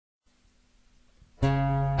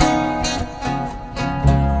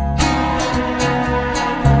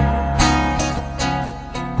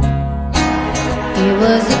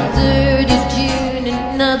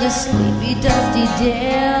sleepy, dusty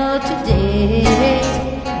dell today.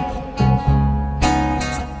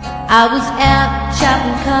 I was out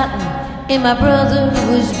chopping cotton and my brother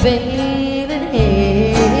was baling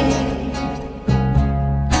hay.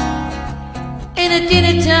 And at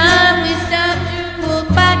dinner time we stopped to walk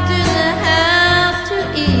back to the house to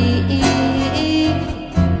eat.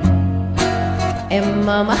 And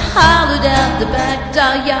Mama hollered out the back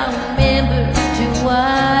door, y'all remember to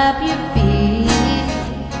wipe your feet.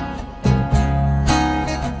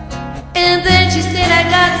 And then she said, I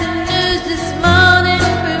got some news this morning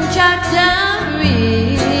from Choctaw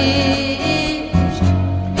Ridge.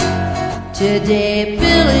 Today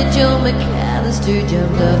Billie Joe MacAllister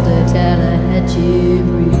jumped off the Tallahatchie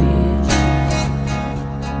Bridge.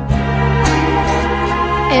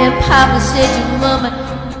 And Papa said to Mama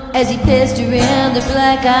as he passed around the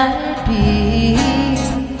black-eyed peas,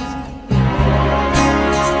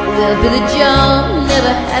 well, Billie Joe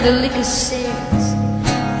never had a lick of sense.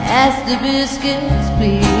 Ask the biscuits,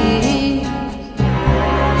 please.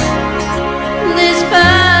 There's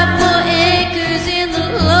 5 more acres in the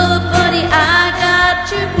lower 40 I got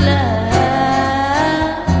to plow.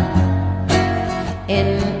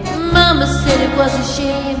 And Mama said it was a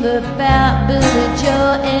shame about Billie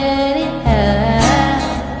Joe anyhow.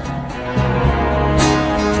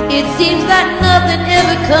 It seems like nothing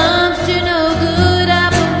ever comes to no good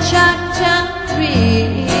up in Choctaw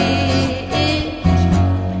Ridge.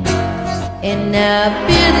 And now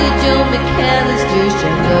Billie Joe MacAllister's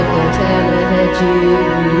jumped up the Tallahatchie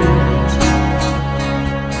Bridge.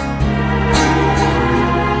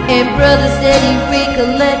 And Brother said he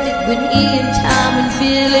recollected when he and Tom and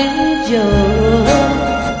Billie Joe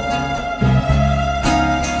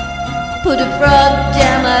put a frog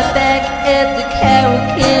down my back at the Carroll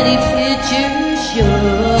County Picture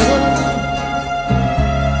Show.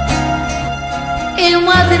 And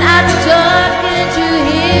wasn't I talking to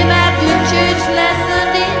him after church last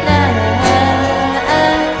Sunday night?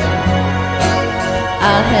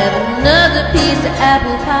 I'll have another piece of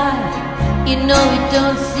apple pie. You know it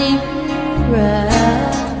don't seem right.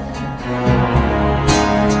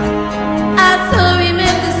 I saw him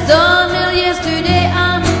at the sawmill yesterday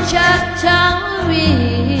on Choctaw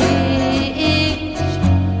Ridge.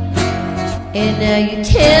 And now you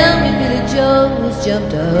tell me Billie Joe was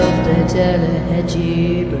jumped off the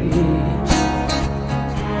Tallahatchie Bridge.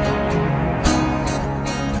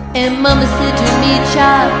 And Mama said to me,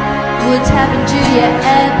 child, what's happened to your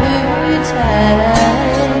appetite?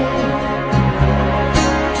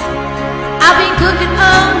 I've been cooking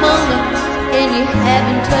all morning and you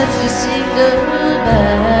haven't touched a single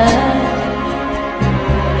bite.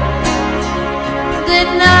 That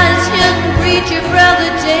nice young preacher,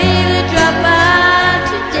 Brother Taylor, dropped by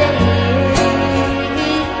today.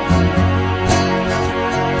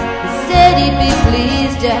 He said he'd be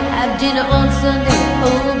pleased to have dinner on Sunday.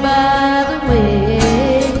 Oh, by the way,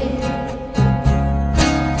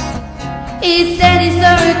 he said he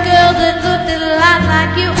saw a girl that looked a lot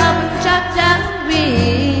like you up in Choctaw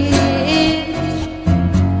Ridge.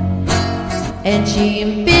 And she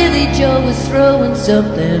and Billie Joe was throwing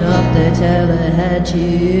something off the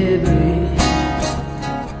Tallahatchie Bridge.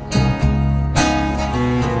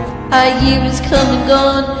 A year has come and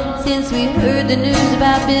gone since we heard the news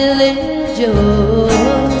about Billie Joe.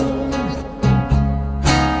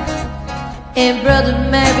 And Brother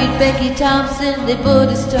married Becky Thompson, they bought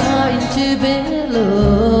a star into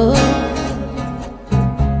below.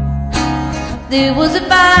 There was a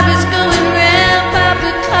virus going round,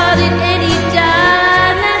 Papa caught it and he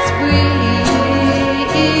died last spring.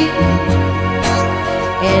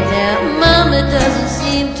 And now Mama doesn't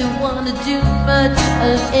seem to want to do much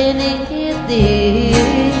of anything.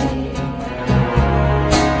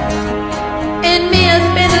 And me, I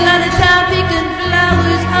spend a lot of time picking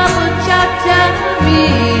flowers up on Choctaw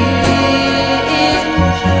Ridge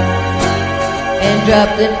and drop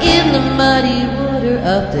them in the muddy water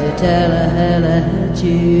of the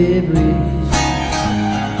Tallahatchie Bridge.